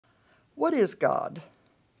What is God?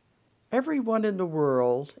 Everyone in the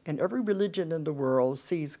world and every religion in the world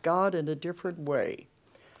sees God in a different way.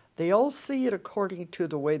 They all see it according to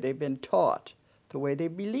the way they've been taught, the way they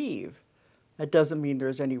believe. That doesn't mean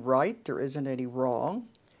there's any right, there isn't any wrong.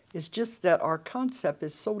 It's just that our concept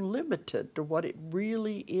is so limited to what it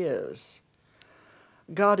really is.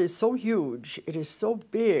 God is so huge, it is so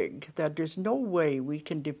big that there's no way we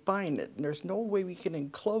can define it, and there's no way we can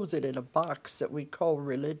enclose it in a box that we call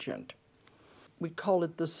religion. We call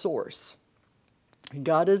it the source.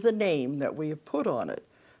 God is a name that we have put on it,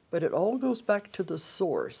 but it all goes back to the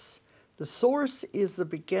source. The source is the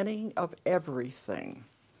beginning of everything.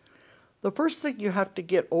 The first thing you have to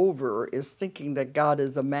get over is thinking that God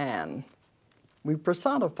is a man. We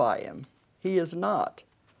personify him. He is not.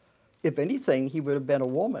 If anything, he would have been a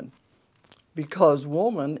woman, because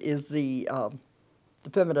woman is the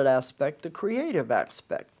feminine aspect, the creative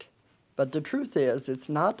aspect. But the truth is, it's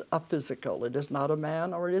not a physical, it is not a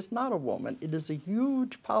man or it is not a woman. It is a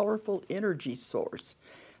huge, powerful energy source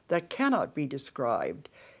that cannot be described.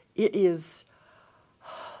 It is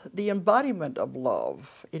the embodiment of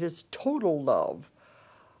love. It is total love.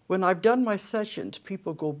 When I've done my sessions,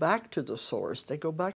 people go back to the source. They go back